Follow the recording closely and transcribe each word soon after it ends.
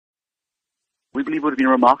we believe it would have been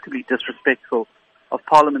remarkably disrespectful of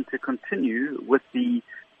Parliament to continue with the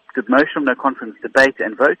motion of no confidence debate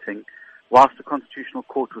and voting whilst the Constitutional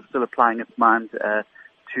Court was still applying its mind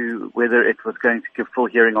to whether it was going to give full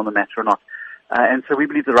hearing on the matter or not. And so we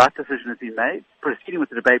believe the right decision has been made. Proceeding with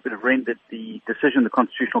the debate would have rendered the decision the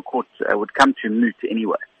Constitutional Court would come to moot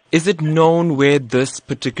anyway. Is it known where this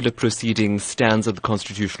particular proceeding stands at the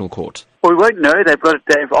Constitutional Court? Well, we won't know.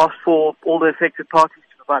 They've asked for all the affected parties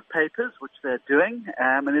to provide papers, which they're doing,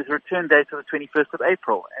 and there's a return date of the 21st of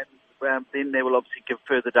April. And then they will obviously give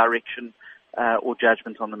further direction or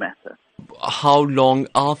judgment on the matter. How long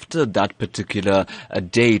after that particular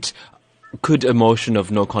date could a motion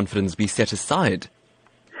of no confidence be set aside?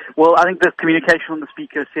 Well, I think the communication from the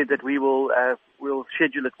Speaker said that we'll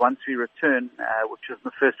schedule it once we return, which is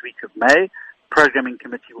the first week of May. Programming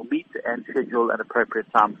committee will meet and schedule an appropriate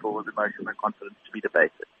time for the motion of no confidence to be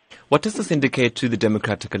debated. What does this indicate to the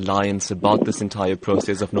Democratic Alliance about this entire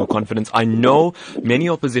process of no confidence? I know many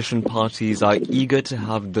opposition parties are eager to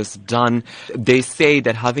have this done. They say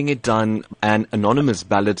that having it done an anonymous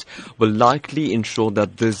ballot will likely ensure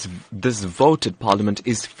that this vote at Parliament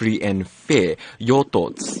is free and fair. Your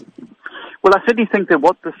thoughts? Well, I certainly think that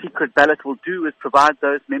what the secret ballot will do is provide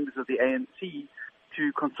those members of the ANC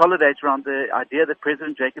to consolidate around the idea that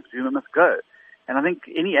President Jacob Zuma must go. And I think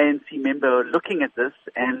any ANC member looking at this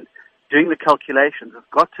and doing the calculations has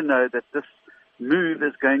got to know that this move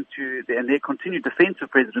is going to, and their continued defense of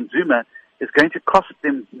President Zuma is going to cost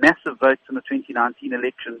them massive votes in the 2019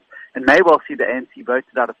 elections and may well see the ANC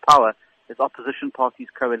voted out of power as opposition parties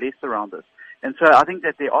coalesce around this. And so I think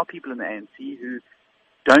that there are people in the ANC who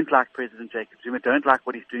don't like President Jacob Zuma, don't like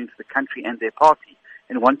what he's doing to the country and their party,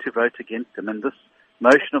 and want to vote against him. And this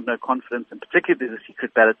motion of no confidence, and particularly the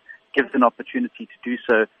secret ballot, gives an opportunity to do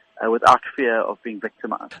so without fear of being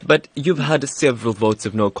victimized. But you've had several votes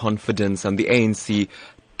of no confidence, and the ANC,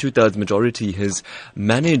 two-thirds majority, has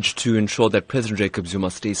managed to ensure that President Jacob Zuma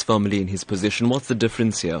stays firmly in his position. What's the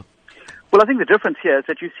difference here? Well, I think the difference here is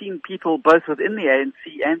that you've seen people both within the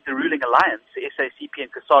ANC and the ruling alliance, SACP and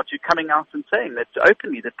COSATU, coming out and saying that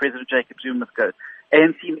openly that President Jacob Zuma must go.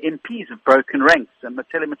 ANC MPs have broken ranks, and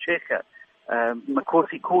Matele Macheka,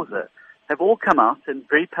 Makosi Khoza, have all come out and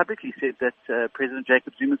very publicly said that President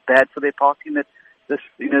Jacob Zuma is bad for their party and that this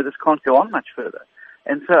can't go on much further.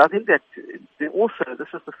 And so I think that also this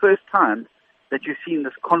is the first time that you've seen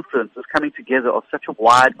this confluence, this coming together of such a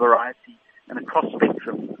wide variety and a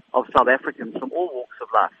cross-spectrum of South Africans from all walks of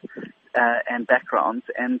life and backgrounds,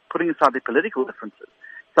 and putting aside their political differences.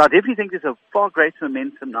 So I definitely think there's a far greater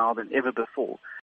momentum now than ever before.